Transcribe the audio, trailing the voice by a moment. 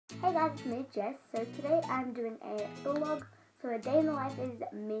Hey guys, it's me, Jess. So today I'm doing a vlog. So a day in the life is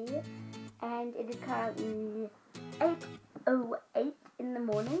me, and it is currently 8:08 in the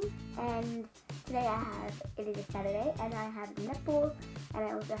morning. And today it is a Saturday, and I have netball, and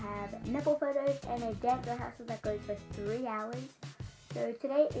I also have netball photos and a dance rehearsal that goes for 3 hours. So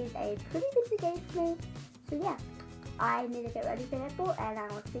today is a pretty busy day for me. So yeah, I need to get ready for netball, and I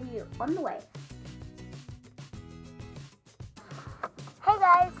will see you on the way. Hey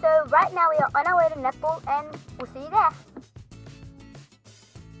guys, so right now we are on our way to netball, and we'll see you there.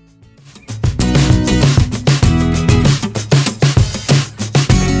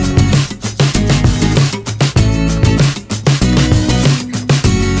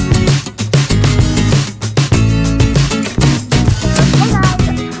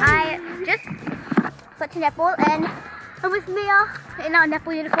 To netball, and I'm with Mia in our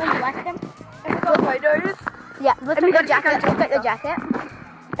netball uniform. You like them? And we got photos. Yeah, look at your jacket. Look at your jacket.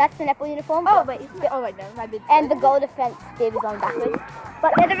 That's the netball uniform. Oh wait, no, my bid's and the goal defense bib is on backwards.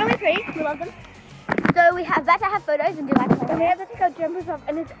 But they're really pretty. We love them. So we have that. I have photos, and do you like them? And we have to take our jumpers off,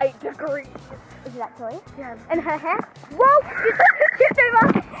 and it's 8 degrees. Is that Chloe? Yeah. And her hair? Whoa! Shift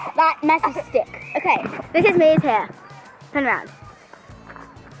over. That massive stick. Okay, this is Mia's hair. Turn around.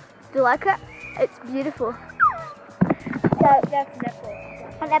 Do you like it? It's beautiful. So That's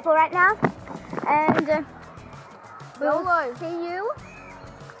netball. On netball right now, and we'll see you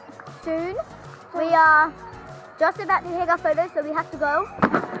soon. We are just about to take our photos, so we have to go.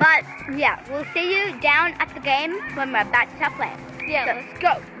 But yeah, we'll see you down at the game when we're about to start playing. Yeah, so, let's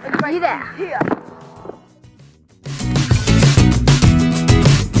go. It's right you there. Here.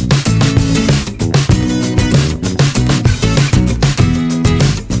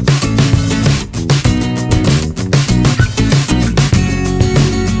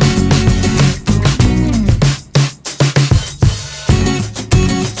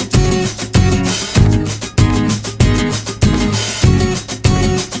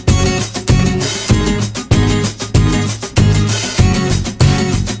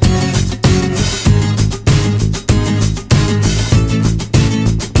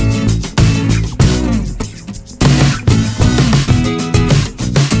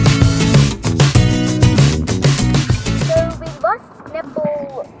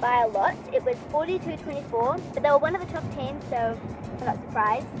 By a lot. It was 42-24, but they were one of the top teams, so I'm not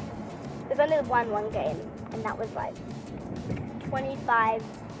surprised. We've only won one game, and that was like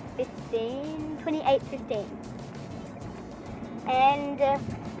 28-15. And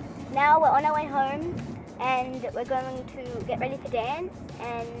now we're on our way home, and we're going to get ready for dance,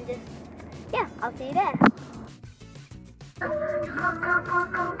 and yeah, I'll see you there.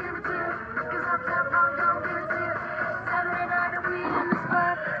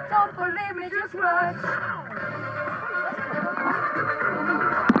 Don't believe me, just watch.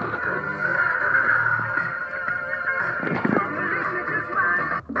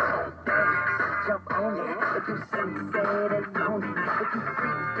 Jump on it, if you sunset and own it, if you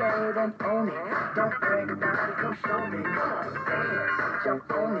freak dead and own it, don't brag about it, go show me. Dance,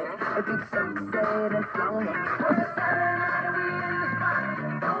 jump on it, if you sunset and flown it.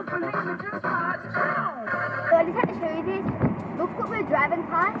 Don't believe me, just watch. So I just had to show you this. Look what we're driving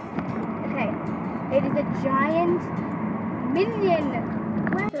past. Okay, it is a giant minion.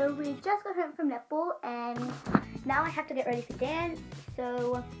 So we just got home from netball, and now I have to get ready for dance.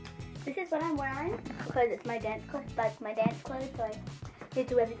 So this is what I'm wearing because it's my dance clothes, so I need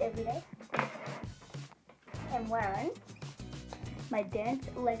to wear this every day. I'm wearing my dance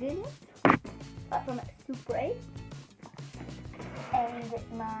leggings from Super 8 and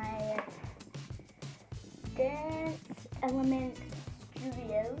my Dance Element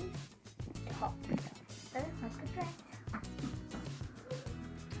Studios top. So let's get dressed.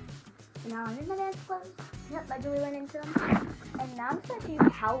 Now I'm in my dance clothes. Yep, I really went into them. And now I'm just going to show you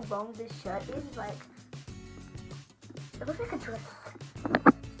how long this shirt is. Like, it looks like a dress.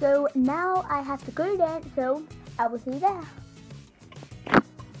 So now I have to go to dance, so I will see you there.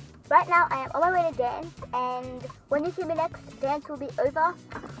 Right now I am on my way to dance, and when you see me next, dance will be over.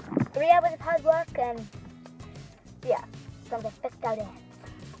 3 hours of hard work, and yeah, it's gonna affect our dance.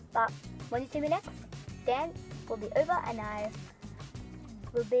 But when you see me next, dance will be over, and I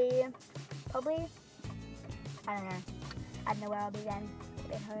will be probably, I don't know where I'll be then. I'll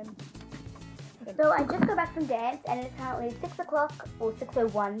be at home. So I just got back from dance, and it's currently 6 o'clock, or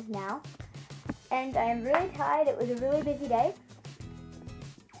 6:01 now. And I am really tired. It was a really busy day.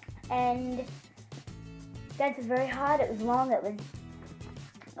 And dance was very hard. It was long. It was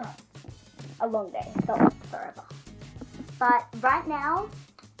a long day. It felt like forever. But right now,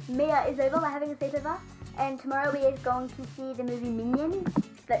 Mia is over. We're having a sleepover. And tomorrow we are going to see the movie Minions.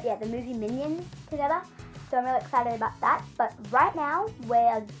 the movie Minions together. So I'm really excited about that. But right now,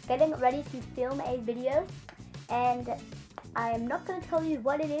 we're getting ready to film a video. And I'm not going to tell you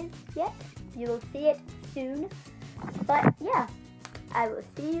what it is yet. You will see it soon. But yeah, I will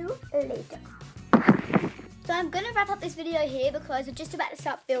see you later. So I'm going to wrap up this video here because we're just about to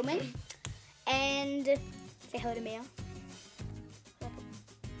start filming. And say hello to Mia.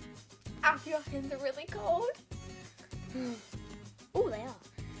 Ow, your hands are really cold. Oh, they are.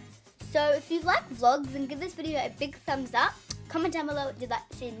 So if you like vlogs, then give this video a big thumbs up. Comment down below what you'd like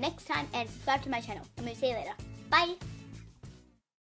to see next time and subscribe to my channel. I'm going to see you later. Bye.